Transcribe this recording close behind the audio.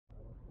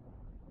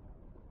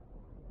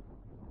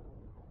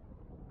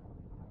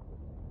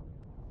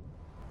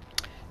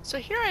So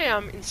here I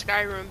am in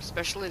Skyrim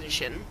Special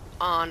Edition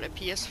on a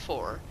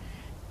PS4,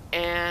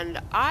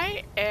 and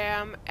I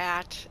am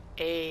at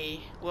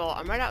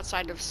I'm right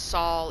outside of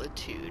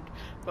Solitude,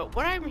 but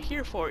what I'm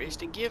here for is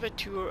to give a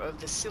tour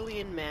of the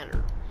Silian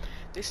Manor.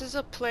 This is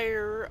a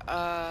player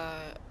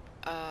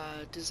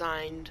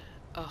designed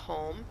a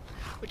home,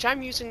 which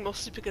I'm using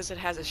mostly because it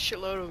has a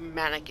shitload of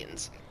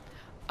mannequins.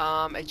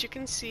 As you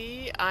can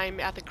see,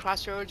 I'm at the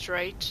crossroads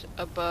right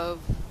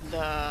above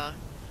the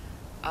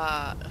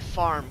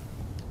farm.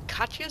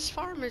 Katya's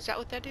farm? Is that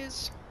what that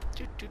is?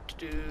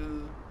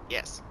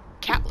 Yes.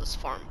 Catless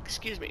farm,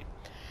 excuse me.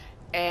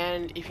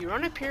 And if you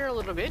run up here a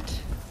little bit,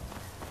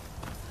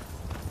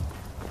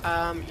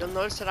 you'll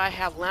notice that I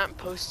have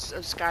lampposts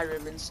of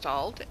Skyrim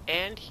installed,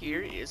 and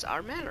here is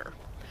our manor.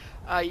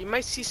 You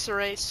might see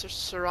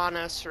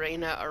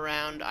Serena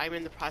around. I'm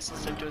in the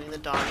process of doing the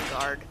Dawn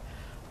Guard.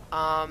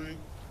 Um,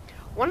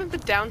 One of the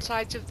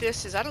downsides of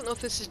this is I don't know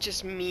if this is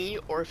just me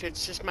or if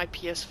it's just my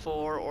PS4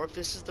 or if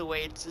this is the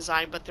way it's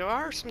designed, but there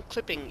are some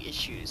clipping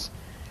issues.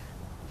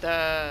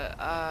 There's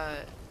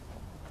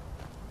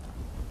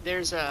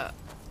a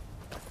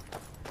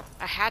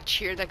hatch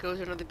here that goes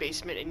into the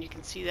basement, and you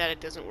can see that it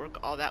doesn't work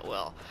all that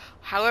well.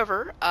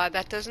 However,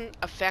 that doesn't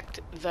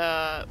affect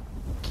the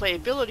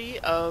playability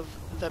of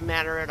the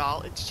manor at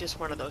all. It's just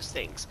one of those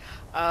things.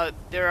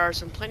 There are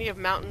plenty of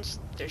mountains.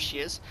 There she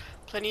is.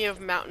 Plenty of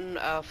mountain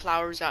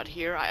flowers out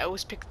here. I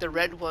always pick the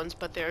red ones,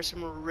 but there are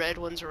some red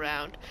ones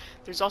around.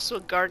 There's also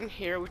a garden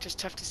here, which is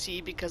tough to see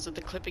because of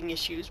the clipping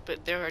issues,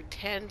 but there are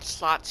 10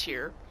 slots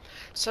here.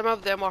 Some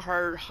of them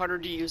are harder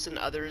to use than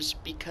others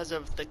because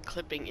of the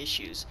clipping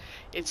issues.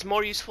 It's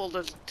more useful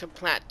to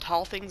plant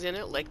tall things in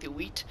it, like the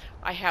wheat.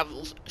 I have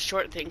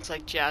short things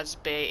like jazz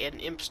bay and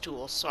imp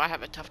stools, so I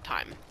have a tough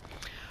time.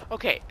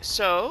 Okay,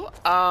 so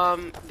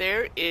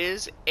there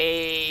is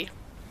a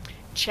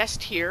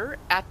chest here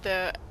at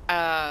the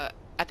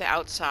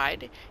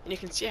outside, and you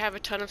can see I have a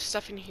ton of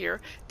stuff in here.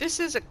 This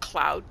is a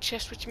cloud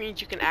chest, which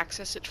means you can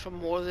access it from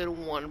more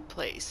than one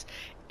place.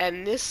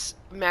 And this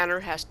manor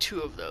has 2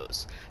 of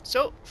those.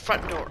 So,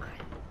 front door.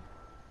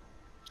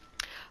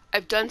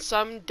 I've done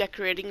some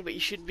decorating, but you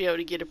should be able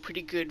to get a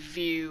pretty good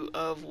view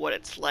of what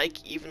it's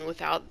like even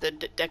without the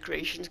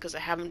decorations, because I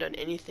haven't done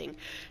anything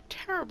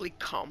terribly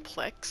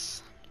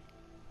complex.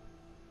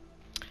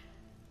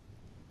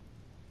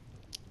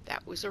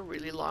 That was a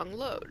really long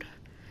load.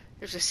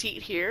 There's a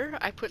seat here.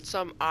 I put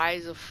some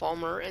Eyes of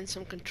Fulmer and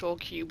some control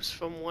cubes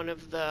from one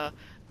of the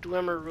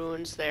Dwemer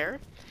ruins there.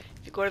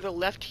 If you go to the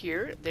left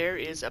here, there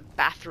is a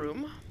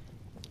bathroom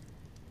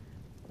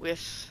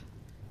with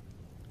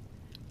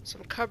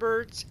some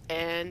cupboards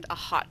and a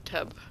hot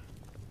tub.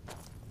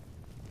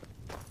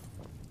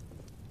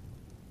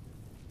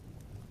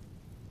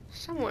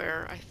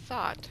 Somewhere I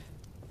thought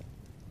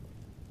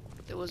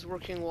there was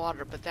working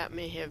water, but that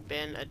may have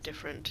been a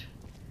different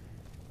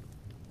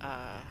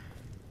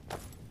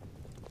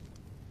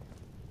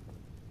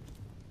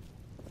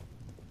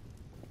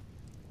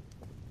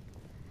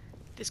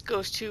this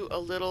goes to a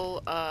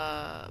little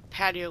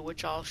patio,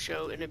 which I'll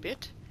show in a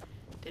bit.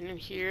 Then in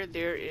here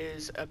there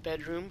is a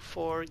bedroom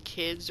for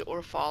kids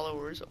or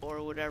followers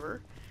or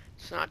whatever.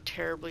 It's not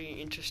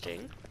terribly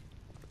interesting.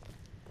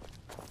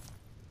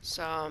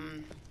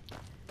 Some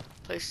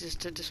places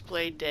to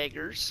display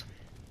daggers.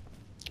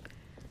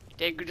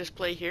 Dagger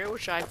display here,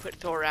 which I put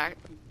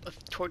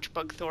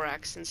torchbug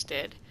thorax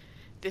instead.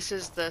 This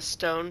is the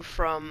stone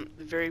from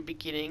the very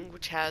beginning,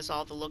 which has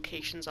all the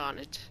locations on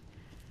it.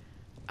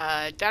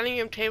 Dining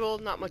room table,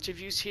 not much of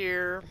use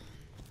here.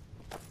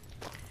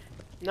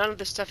 None of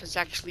this stuff is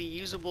actually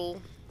usable,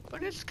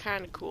 but it's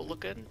kind of cool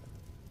looking.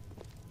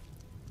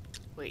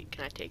 Wait,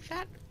 can I take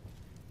that?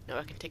 No,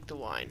 I can take the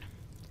wine.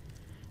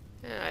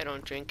 I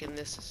don't drink in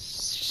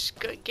this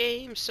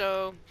game,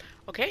 so...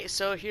 Okay,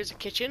 so here's a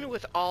kitchen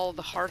with all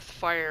the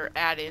Hearthfire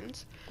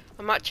add-ins.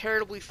 I'm not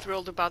terribly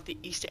thrilled about the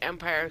East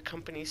Empire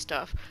Company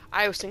stuff.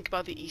 I always think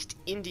about the East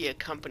India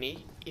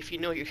Company. If you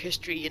know your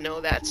history, you know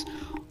that's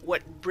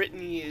what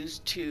Britain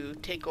used to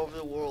take over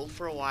the world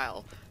for a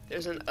while.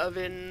 There's an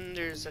oven,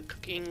 there's a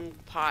cooking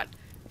pot,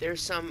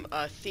 there's some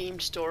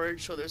themed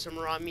storage, so there's some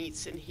raw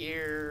meats in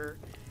here,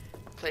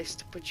 a place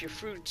to put your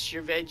fruits,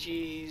 your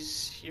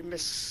veggies,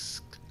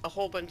 a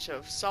whole bunch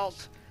of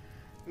salt,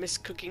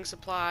 cooking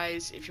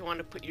supplies, if you want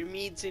to put your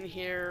meads in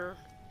here.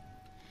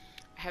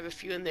 I have a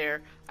few in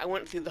there. I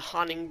went through the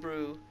Honning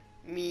Brew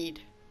mead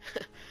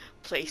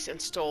place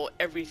and stole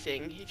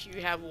everything. If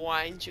you have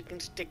wines, you can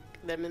stick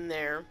them in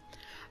there.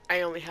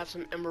 I only have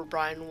some Ember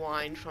Brine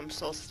wine from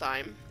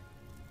Solstheim.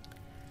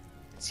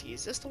 Let's see,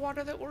 is this the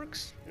water that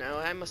works? No,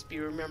 I must be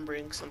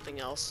remembering something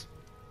else.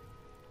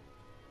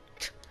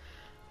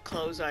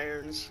 Clothes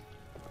irons.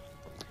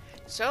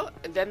 So,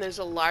 then there's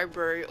a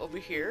library over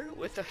here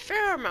with a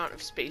fair amount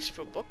of space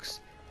for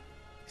books.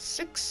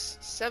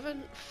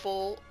 7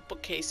 full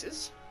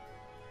bookcases.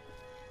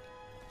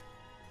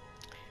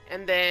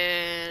 And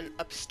then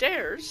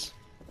upstairs,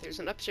 there's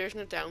an upstairs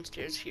and a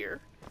downstairs here.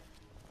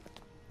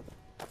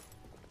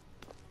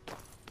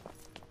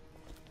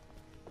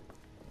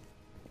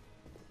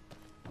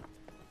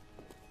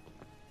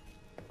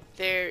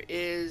 there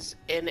is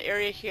an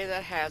area here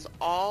that has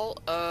all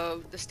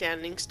of the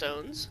standing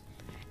stones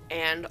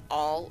and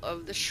all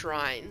of the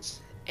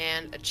shrines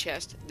and a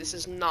chest. This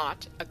is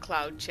not a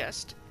cloud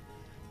chest.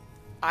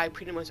 I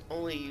pretty much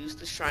only use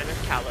the Shrine of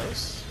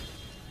Kalos.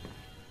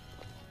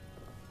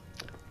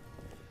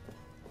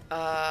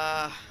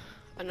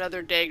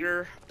 Another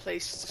dagger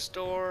place to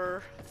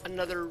store.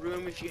 Another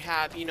room if you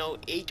have, you know,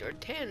 8 or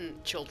 10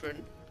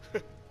 children.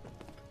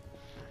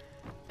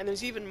 And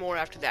there's even more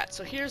after that.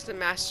 So here's the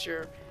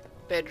master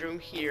bedroom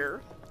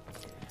here.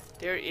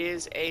 There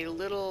is a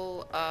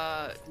little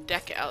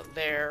deck out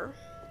there.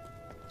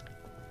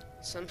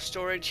 Some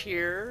storage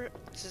here.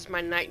 This is my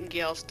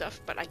Nightingale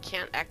stuff, but I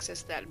can't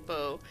access that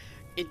bow.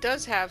 It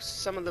does have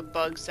some of the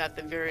bugs that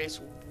the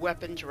various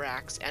weapons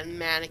racks and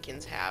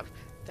mannequins have.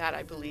 That,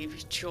 I believe,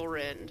 is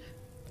children.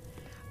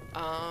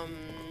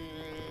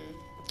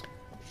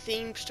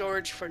 Theme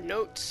storage for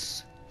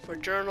notes, for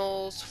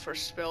journals, for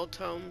spell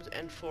tomes,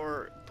 and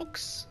for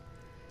books.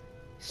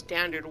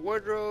 Standard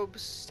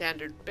wardrobes,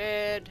 standard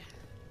bed,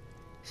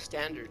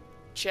 standard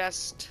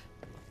chest,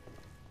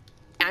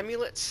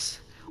 amulets.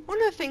 One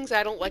of the things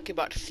I don't like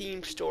about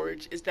theme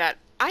storage is that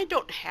I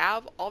don't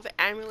have all the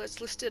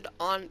amulets listed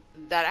on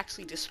that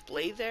actually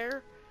display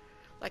there.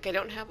 Like, I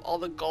don't have all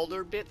the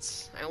Galder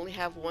bits. I only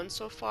have one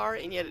so far,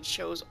 and yet it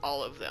shows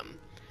all of them.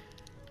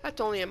 That's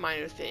only a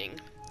minor thing.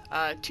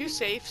 2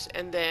 safes,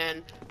 and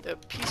then the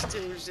piece de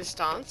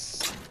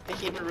resistance, the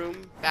hidden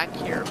room back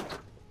here.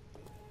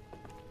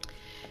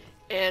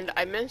 And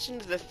I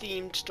mentioned the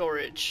themed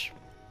storage,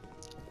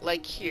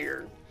 like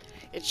here.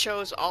 It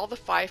shows all the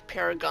 5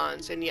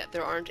 paragons, and yet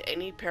there aren't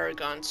any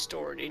paragons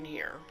stored in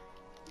here.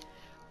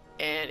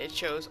 And it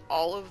shows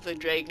all of the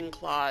dragon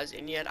claws,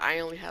 and yet I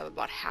only have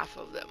about half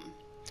of them.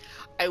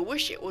 I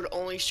wish it would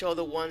only show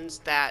the ones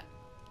that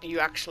you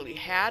actually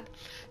had.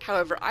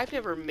 However, I've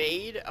never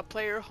made a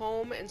player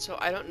home, and so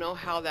I don't know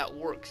how that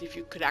works, if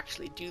you could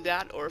actually do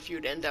that, or if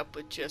you'd end up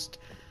with just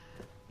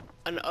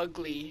an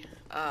ugly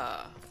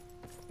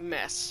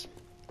mess.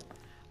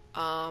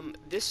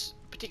 This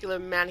particular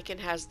mannequin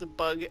has the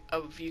bug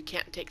of you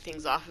can't take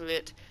things off of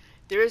it.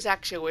 There is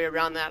actually a way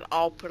around that.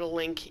 I'll put a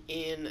link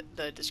in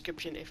the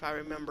description if I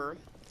remember.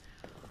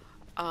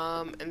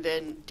 And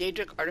then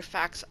Daedric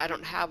artifacts, I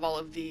don't have all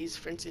of these.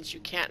 For instance, you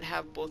can't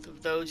have both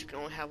of those. You can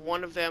only have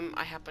one of them.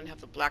 I happen to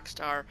have the Black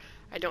Star.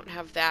 I don't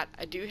have that.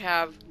 I do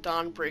have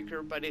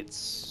Dawnbreaker, but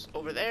it's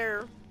over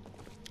there.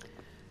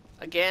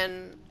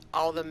 Again,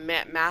 all the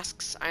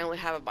masks, I only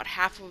have about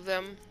half of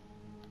them.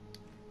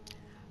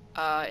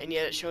 And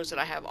yet it shows that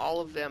I have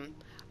all of them.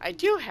 I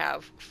do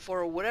have,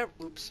 for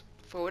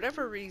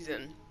whatever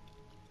reason,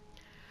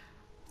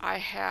 I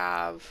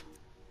have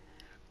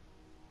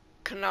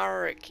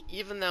Canaric,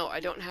 even though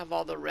I don't have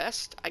all the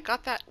rest. I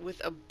got that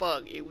with a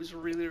bug. It was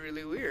really,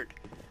 really weird.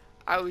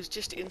 I was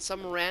just in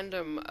some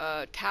random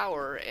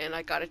tower, and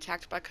I got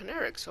attacked by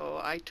Canaric, so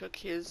I took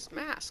his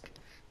mask.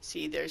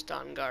 See, there's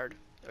Dawnguard,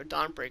 or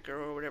Dawnbreaker,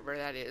 or whatever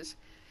that is.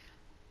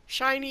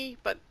 Shiny,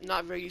 but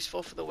not very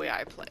useful for the way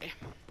I play.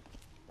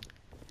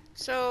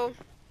 So,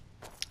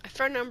 a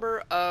fair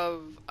number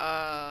of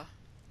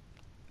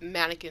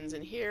mannequins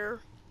in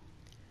here.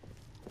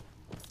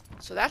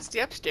 So that's the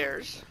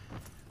upstairs.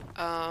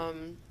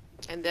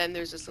 And then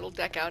there's this little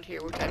deck out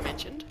here, which I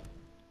mentioned.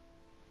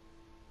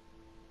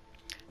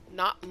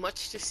 Not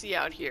much to see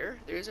out here.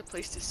 There's a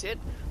place to sit.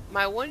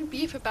 My one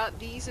beef about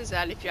these is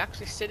that if you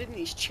actually sit in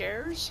these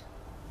chairs,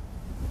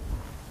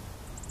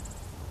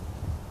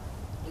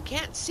 you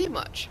can't see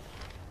much.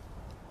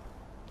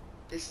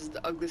 This is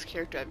the ugliest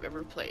character I've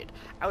ever played.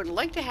 I would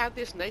like to have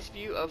this nice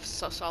view of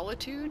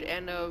Solitude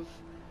and of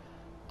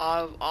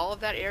all of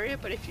that area,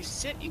 but if you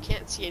sit, you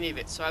can't see any of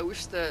it. So I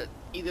wish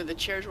either the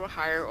chairs were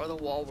higher or the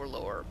wall were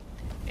lower.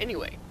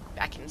 Anyway,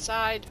 back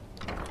inside.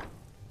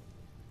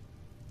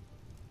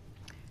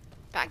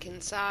 Back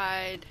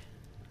inside.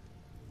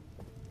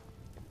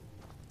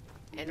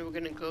 And we're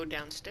gonna go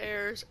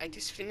downstairs. I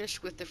just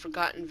finished with the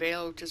Forgotten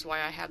Veil, which is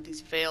why I have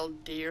these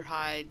veiled deer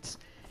hides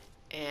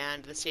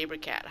and the saber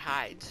cat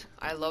hides.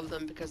 I love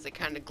them because they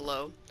kind of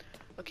glow.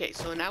 Okay,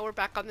 so now we're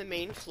back on the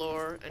main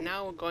floor, and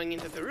now we're going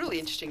into the really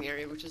interesting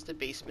area, which is the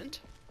basement.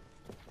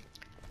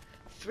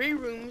 3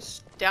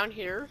 rooms down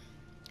here.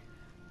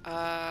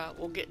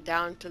 We'll get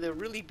down to the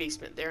really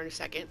basement there in a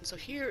second. So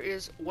here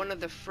is one of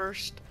the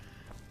first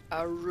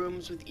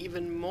rooms with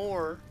even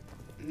more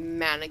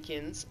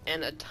mannequins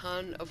and a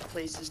ton of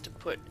places to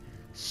put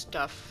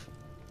stuff.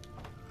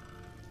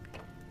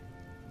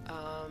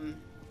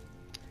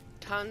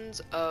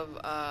 Tons of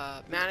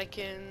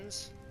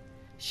mannequins,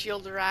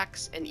 shield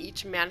racks, and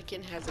each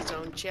mannequin has its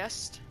own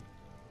chest.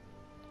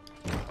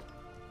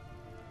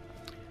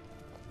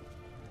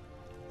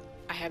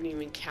 I haven't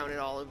even counted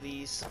all of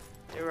these.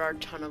 There are a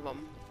ton of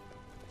them.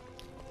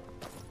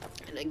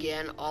 And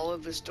again, all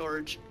of the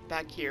storage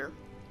back here.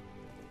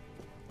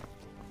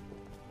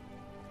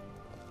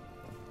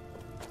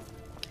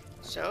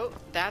 So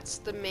that's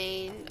the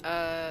main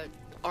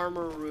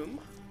armor room.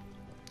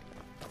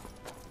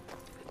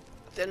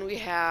 Then we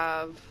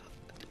have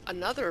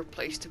another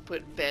place to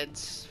put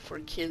beds for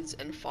kids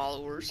and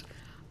followers.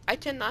 I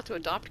tend not to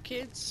adopt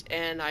kids,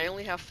 and I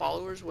only have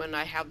followers when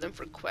I have them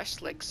for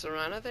quests like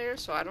Serana there,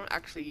 so I don't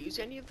actually use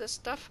any of this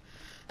stuff,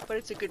 but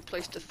it's a good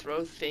place to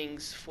throw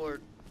things for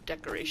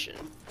decoration.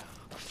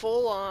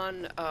 Full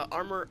on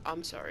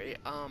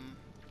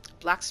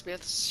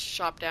blacksmith's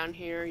shop down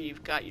here.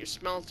 You've got your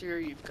smelter,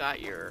 you've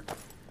got your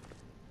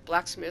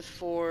blacksmith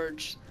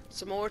forge,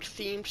 some more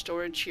themed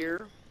storage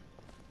here.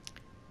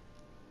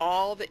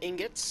 All the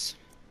ingots.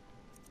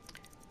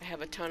 I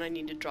have a ton I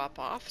need to drop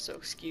off, so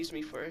excuse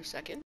me for a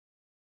second.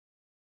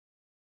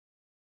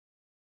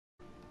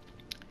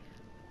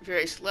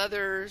 Various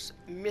leathers,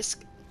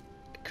 misc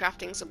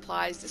crafting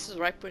supplies. This is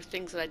right with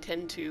things that I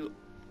tend to...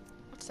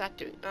 What's that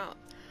doing? Oh,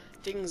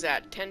 things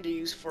that tend to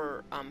use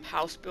for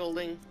house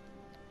building.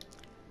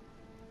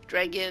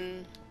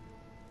 Dragon,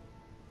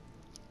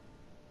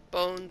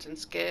 bones and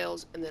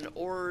scales, and then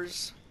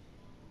ores.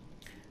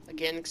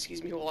 Again,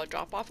 excuse me while I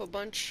drop off a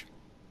bunch.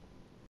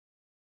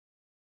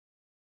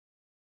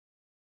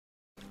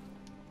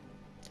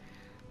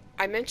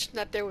 I mentioned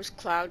that there was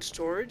cloud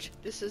storage.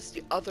 This is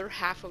the other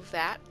half of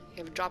that. You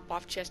have a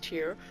drop-off chest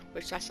here,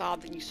 which I saw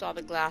that you saw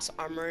the glass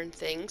armor and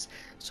things.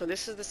 So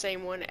this is the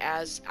same one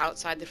as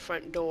outside the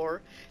front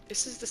door.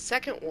 This is the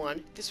second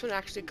one. This one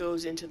actually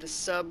goes into the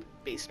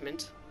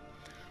sub-basement.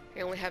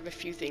 I only have a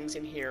few things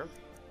in here.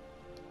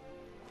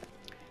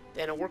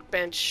 Then a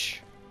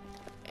workbench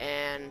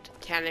and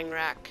tanning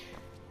rack.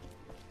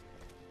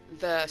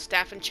 The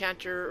staff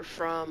enchanter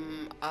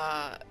from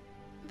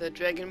the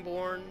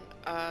Dragonborn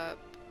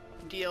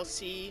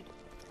DLC.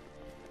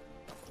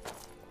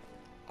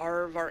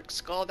 Aardvark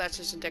skull, that's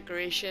just a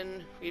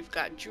decoration. We've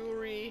got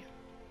jewelry,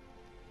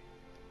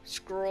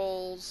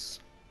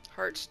 scrolls,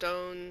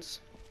 heartstones,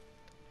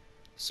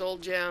 soul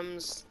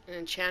gems, an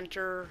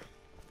enchanter,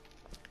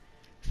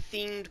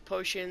 themed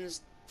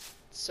potions.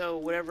 So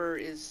whatever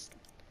is,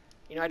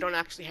 you know, I don't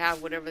actually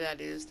have whatever that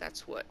is.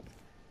 That's what,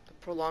 the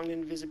prolonged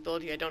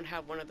invisibility. I don't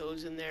have one of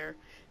those in there.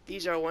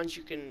 These are ones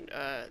you can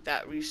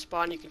that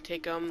respawn. You can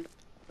take them.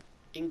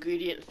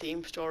 Ingredient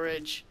theme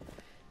storage.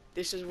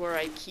 This is where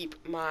I keep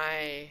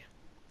my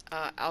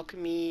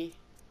alchemy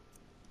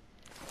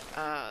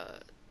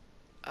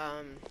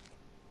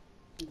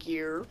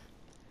gear,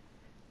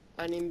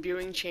 an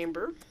imbuing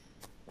chamber,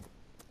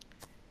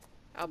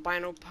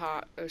 albino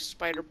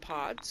spider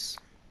pods.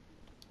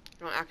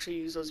 I don't actually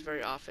use those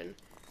very often.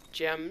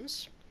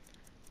 Gems.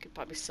 Could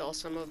probably sell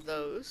some of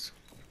those.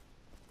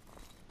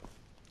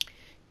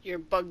 Your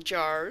bug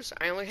jars.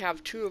 I only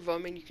have 2 of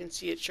them, and you can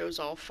see it shows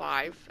all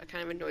 5. That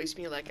kind of annoys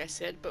me, like I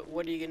said, but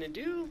what are you gonna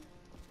do?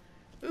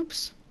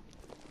 Oops.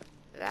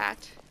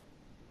 That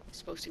is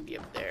supposed to be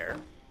up there.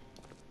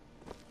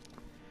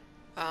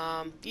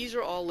 These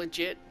are all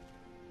legit.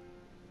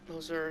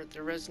 Those are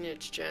the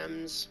resonance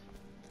gems.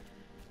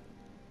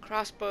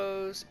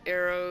 Crossbows,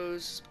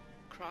 arrows,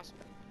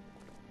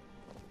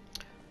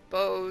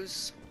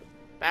 bows,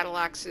 battle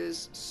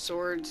axes,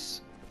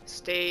 swords,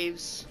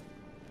 staves,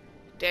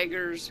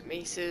 daggers,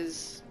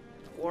 maces,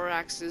 war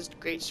axes,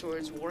 great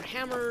swords, war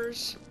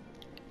hammers,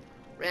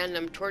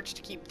 random torch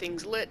to keep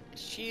things lit,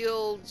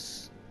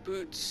 shields,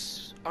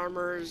 boots,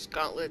 armors,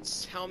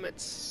 gauntlets,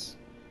 helmets,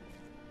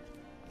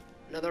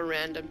 another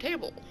random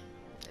table.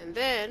 And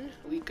then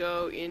we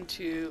go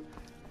into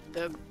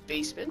the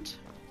basement.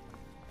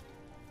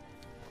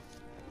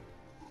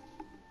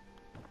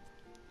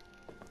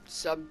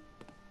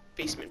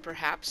 Sub-basement,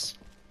 perhaps.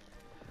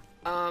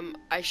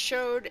 I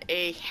showed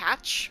a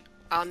hatch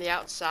on the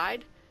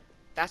outside.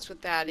 That's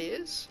what that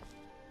is.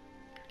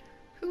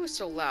 Who is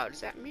so loud?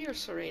 Is that me or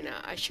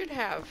Serena? I should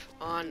have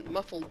on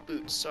muffled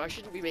boots, so I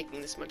shouldn't be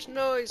making this much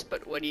noise,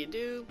 but what do you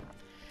do?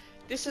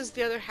 This is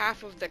the other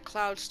half of the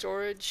cloud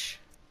storage,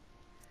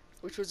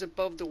 which was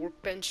above the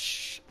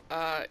workbench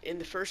in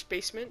the first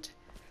basement.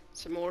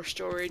 Some more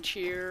storage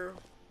here.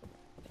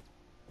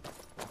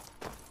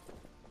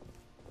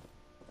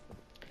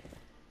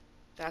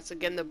 That's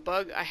again the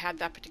bug. I had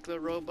that particular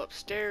robe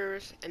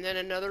upstairs, and then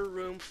another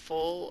room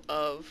full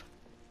of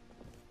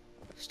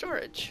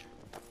storage.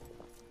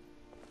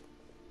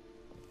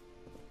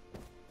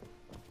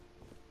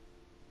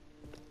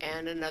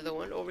 And another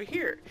one over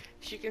here.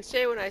 So you can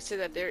say when I say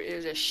that there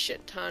is a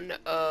shit ton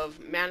of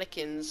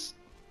mannequins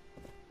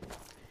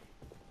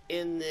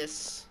in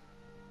this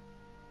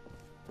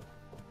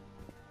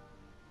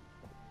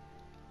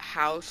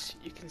house,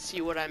 you can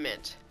see what I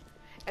meant.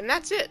 And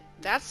that's it.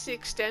 That's the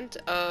extent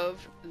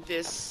of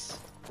this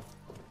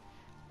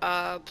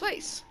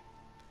place.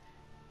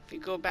 If you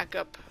go back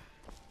up,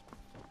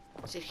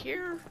 is it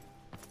here?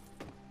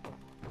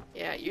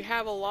 Yeah, you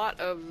have a lot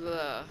of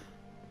the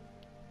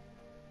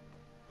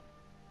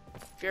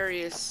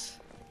various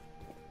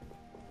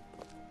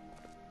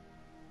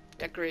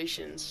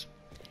decorations.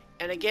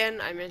 And again,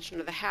 I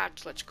mentioned the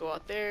hatch. Let's go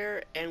out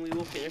there and we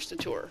will finish the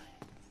tour.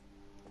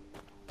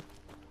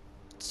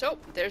 So,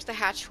 there's the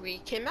hatch we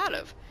came out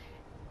of.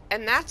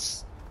 And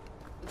that's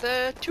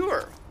the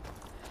tour.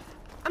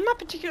 I'm not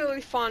particularly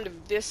fond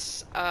of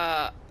this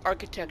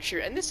architecture,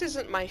 and this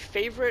isn't my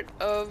favorite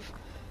of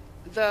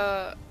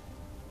the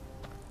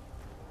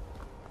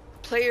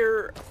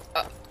player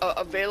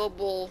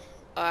available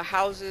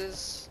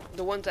houses,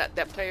 the ones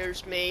that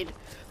players made,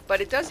 but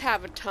it does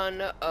have a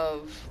ton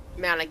of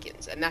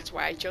mannequins, and that's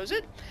why I chose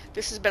it.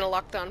 This has been a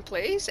Lockdown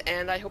Plays,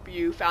 and I hope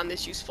you found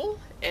this useful,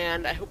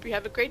 and I hope you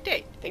have a great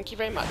day. Thank you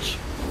very much.